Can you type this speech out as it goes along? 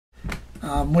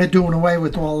We're doing away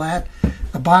with all that.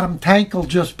 The bottom tank will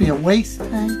just be a waste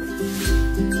tank.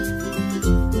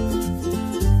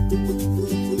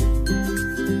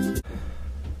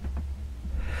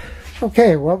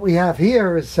 Okay, what we have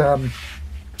here is a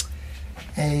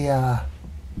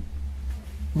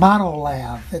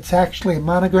Mono-Lav. It's actually a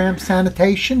Monogram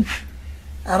Sanitation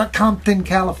out of Compton,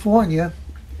 California,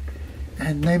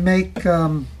 and they make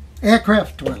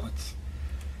aircraft toilets.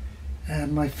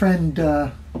 And my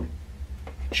friend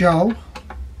Joe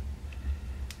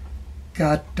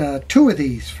got 2 of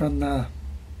these from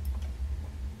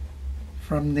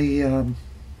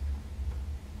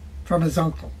his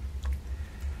uncle.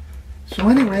 So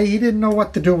anyway, he didn't know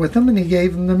what to do with them, and he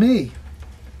gave them to me.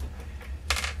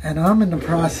 And I'm in the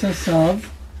process of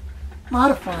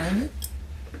modifying it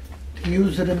to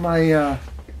use it in my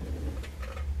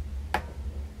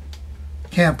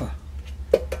camper.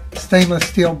 Stainless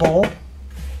steel bowl,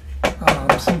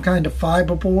 some kind of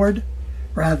fiberboard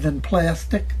rather than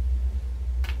plastic.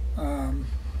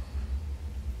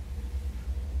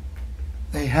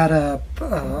 They had a,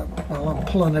 well, I'm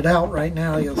pulling it out right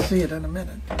now, you'll see it in a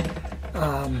minute.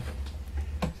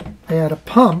 They had a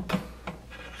pump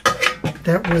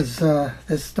that was,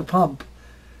 this is the pump,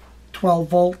 12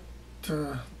 volt,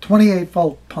 28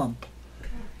 volt pump.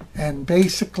 And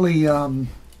basically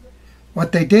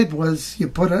what they did was you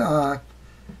put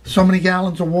so many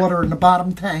gallons of water in the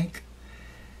bottom tank,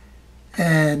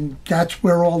 and that's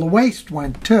where all the waste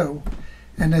went to.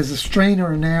 And there's a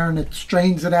strainer in there, and it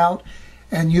strains it out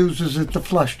and uses it to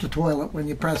flush the toilet when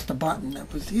you press the button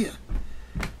that was here.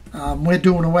 We're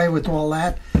doing away with all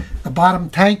that. The bottom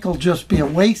tank will just be a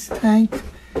waste tank,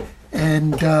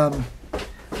 and the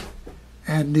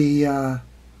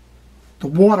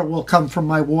water will come from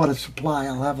my water supply.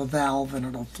 I'll have a valve and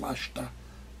it'll flush the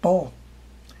bowl.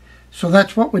 So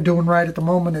that's what we're doing right at the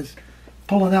moment, is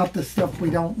pulling out the stuff we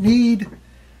don't need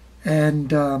and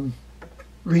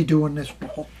redoing this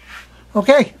bowl.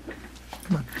 Okay,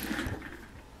 come on.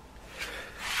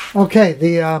 Okay,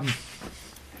 the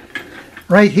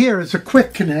right here is a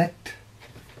quick connect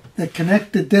that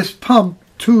connected this pump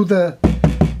to the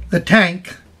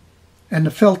tank and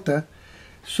the filter.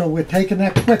 So we're taking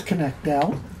that quick connect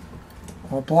out.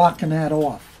 We're blocking that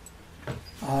off.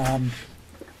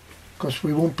 Because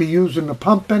we won't be using the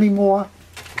pump anymore.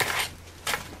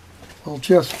 We'll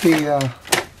just be,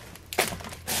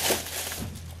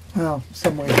 well,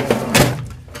 somewhere here.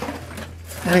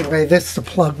 Anyway, this is the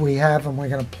plug we have, and we're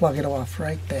going to plug it off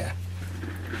right there.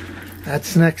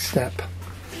 That's the next step.